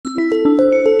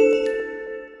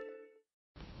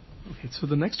So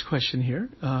the next question here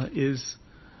is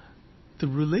the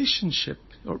relationship,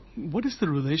 or what is the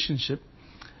relationship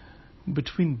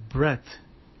between breath,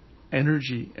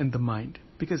 energy, and the mind?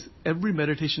 Because every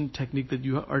meditation technique that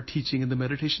you are teaching in the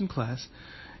meditation class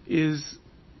is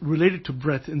related to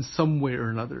breath in some way or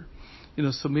another.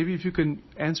 So maybe if you can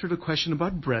answer the question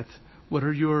about breath, what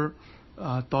are your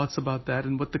thoughts about that,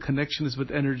 and what the connection is with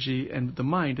energy and the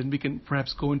mind, and we can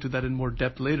perhaps go into that in more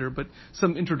depth later, but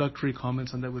some introductory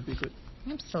comments on that would be good.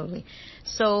 Absolutely.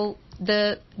 So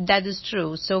that is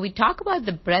true. So we talk about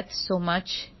the breath so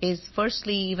much is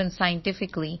firstly, even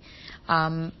scientifically,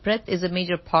 breath is a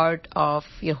major part of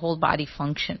your whole body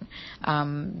function.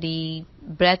 The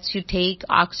breaths you take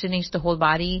oxygenates the whole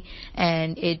body,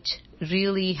 and it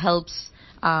really helps.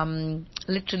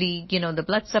 Literally, the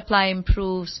blood supply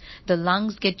improves, the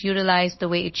lungs get utilized the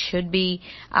way it should be,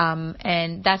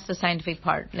 and that's the scientific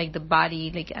part, like the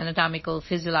body, like anatomical,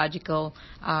 physiological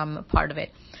part of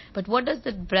it. But what does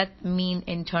the breath mean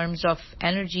in terms of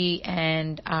energy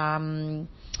and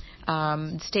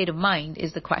state of mind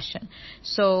is the question.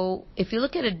 So if you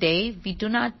look at a day, we do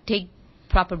not take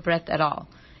proper breath at all.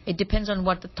 It depends on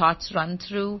what the thoughts run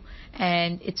through,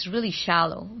 and it's really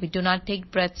shallow. We do not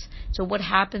take breaths. So what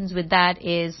happens with that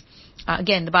is,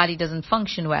 again, the body doesn't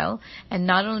function well. And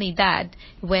not only that,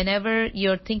 whenever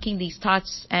you're thinking these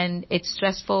thoughts and it's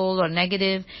stressful or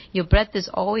negative, your breath is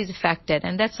always affected.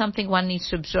 And that's something one needs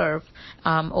to observe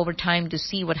over time to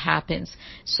see what happens.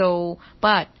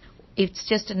 But it's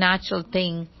just a natural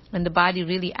thing. When the body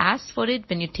really asks for it,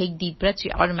 when you take deep breaths,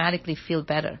 you automatically feel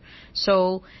better.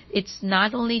 So it's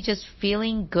not only just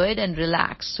feeling good and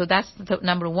relaxed. So that's the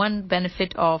number one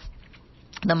benefit of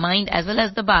the mind as well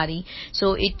as the body.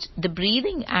 So the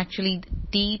breathing, actually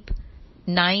deep,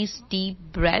 nice deep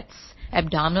breaths,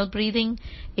 abdominal breathing,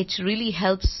 it really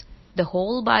helps the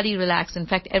whole body relax. In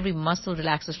fact, every muscle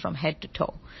relaxes from head to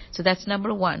toe. So that's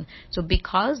number one. So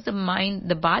because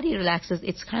the body relaxes,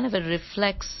 it's kind of a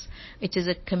reflex. It is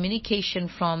a communication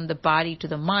from the body to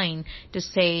the mind to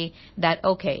say that,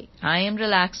 okay, I am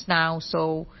relaxed now.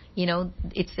 So,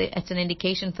 it's an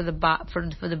indication for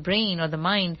the brain or the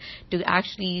mind to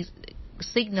actually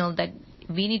signal that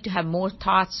we need to have more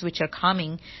thoughts which are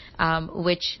coming,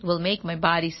 which will make my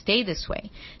body stay this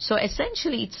way. So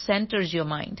essentially, it centers your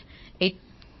mind.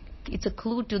 It's a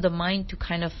clue to the mind to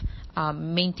kind of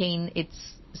maintain its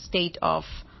state of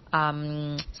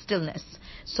stillness.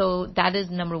 So that is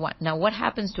number one. Now, what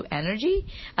happens to energy?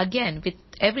 Again, with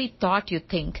every thought you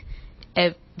think,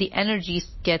 the energy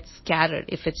gets scattered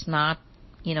if it's not,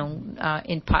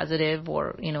 in positive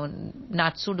or,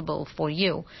 not suitable for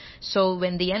you. So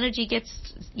when the energy gets,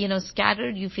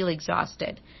 scattered, you feel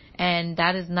exhausted. And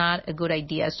that is not a good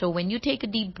idea. So when you take a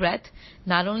deep breath,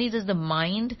 not only does the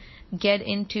mind get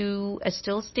into a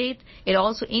still state, it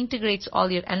also integrates all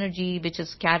your energy, which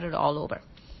is scattered all over.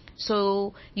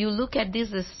 So you look at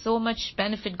this, there's so much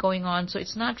benefit going on. So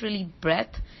it's not really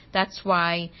breath. That's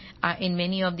why in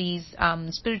many of these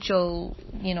spiritual,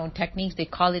 techniques, they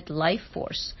call it life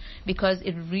force, because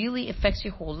it really affects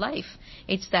your whole life.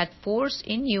 It's that force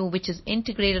in you which is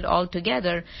integrated all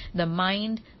together, the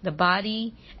mind, the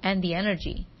body, and the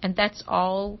energy. And that's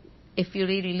all, if you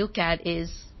really look at,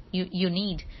 is you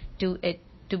need to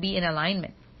be in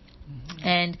alignment.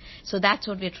 And so that's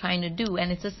what we're trying to do.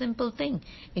 And it's a simple thing.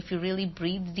 If you really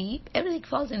breathe deep, everything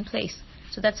falls in place.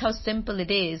 So that's how simple it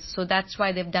is. So that's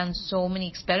why they've done so many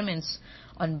experiments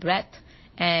on breath.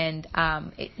 And,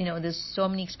 there's so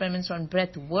many experiments on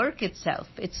breath work itself.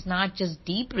 It's not just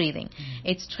deep breathing.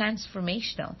 It's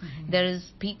transformational. There is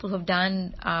people who've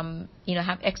done,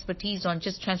 have expertise on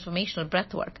just transformational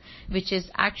breath work, which is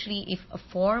actually a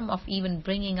form of even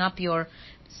bringing up your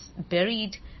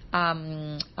buried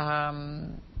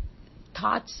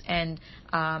thoughts and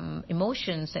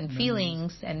emotions and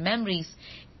feelings and memories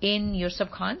in your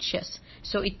subconscious.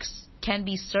 So it can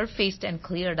be surfaced and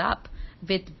cleared up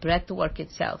with breath work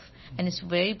itself. And it's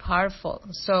very powerful.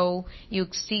 So you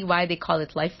see why they call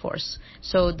it life force.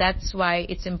 So that's why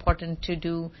it's important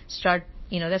to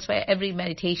that's why every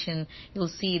meditation you'll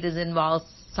see this involves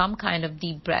some kind of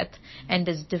deep breath, and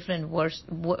there's different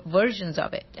versions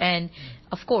of it. And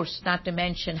of course, not to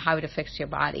mention how it affects your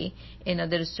body.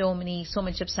 There is so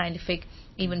much of scientific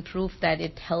even proof that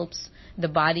it helps the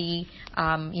body,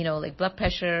 like blood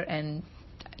pressure and,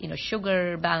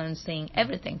 sugar balancing,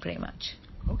 everything pretty much.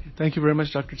 Okay. Thank you very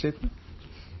much, Dr. Chaitanya.